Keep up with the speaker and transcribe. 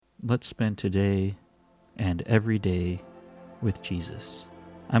let's spend today and every day with Jesus.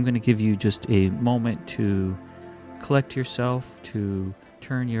 I'm going to give you just a moment to collect yourself, to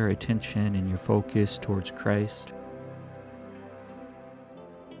turn your attention and your focus towards Christ.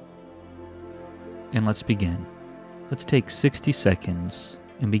 And let's begin. Let's take 60 seconds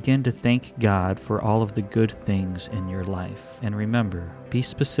and begin to thank God for all of the good things in your life. And remember, be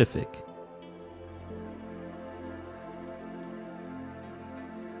specific.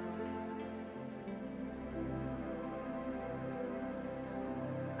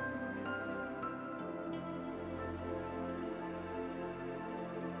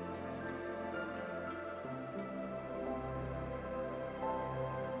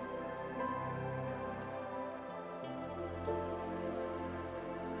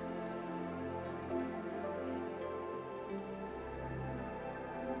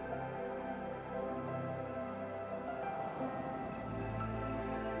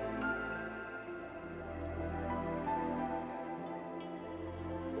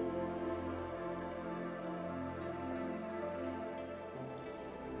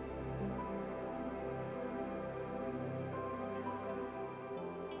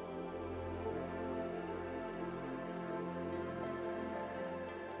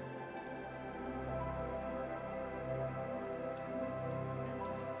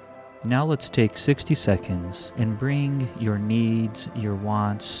 Now let's take 60 seconds and bring your needs, your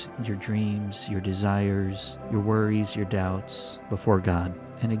wants, your dreams, your desires, your worries, your doubts before God.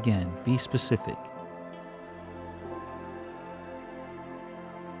 And again, be specific.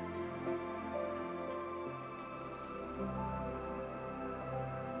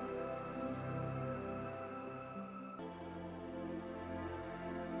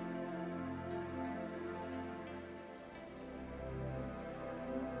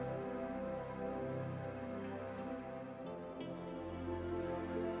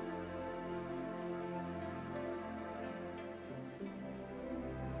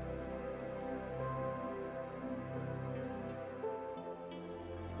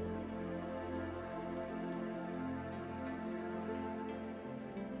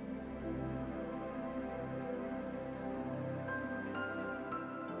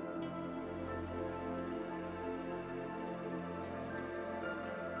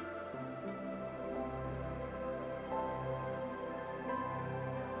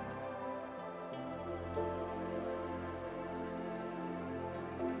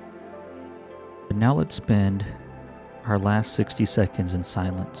 Now let's spend our last 60 seconds in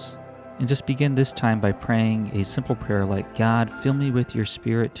silence and just begin this time by praying a simple prayer like, God, fill me with your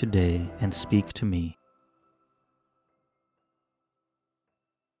Spirit today and speak to me.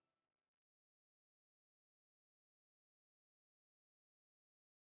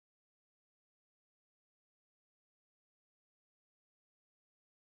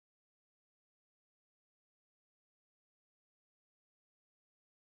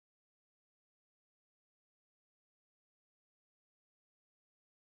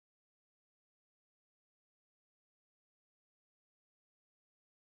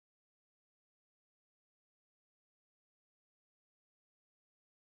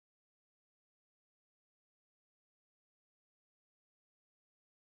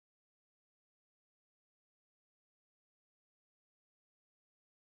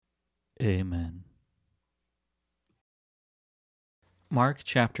 Amen. Mark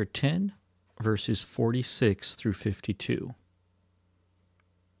chapter 10, verses 46 through 52.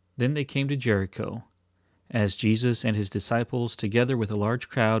 Then they came to Jericho. As Jesus and his disciples, together with a large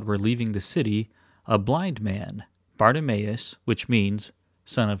crowd, were leaving the city, a blind man, Bartimaeus, which means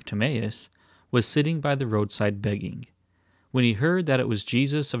son of Timaeus, was sitting by the roadside begging. When he heard that it was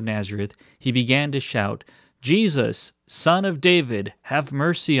Jesus of Nazareth, he began to shout, Jesus, Son of David, have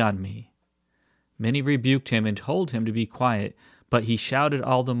mercy on me. Many rebuked him and told him to be quiet, but he shouted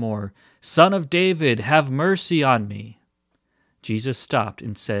all the more, Son of David, have mercy on me. Jesus stopped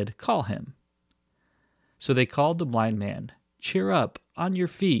and said, Call him. So they called the blind man. Cheer up, on your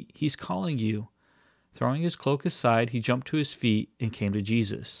feet, he's calling you. Throwing his cloak aside, he jumped to his feet and came to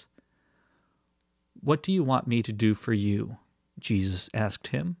Jesus. What do you want me to do for you? Jesus asked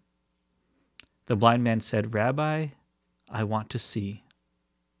him. The blind man said, Rabbi, I want to see.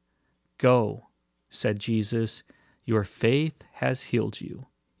 Go, said Jesus, your faith has healed you.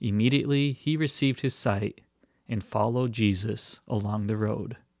 Immediately he received his sight and followed Jesus along the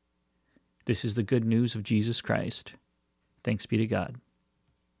road. This is the good news of Jesus Christ. Thanks be to God.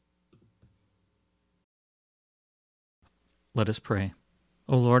 Let us pray.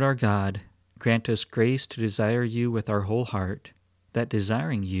 O Lord our God, grant us grace to desire you with our whole heart, that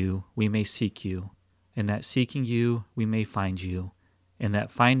desiring you we may seek you, and that seeking you we may find you, and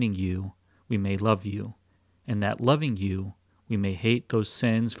that finding you, we may love you, and that loving you, we may hate those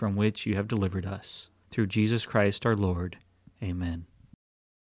sins from which you have delivered us. Through Jesus Christ our Lord. Amen.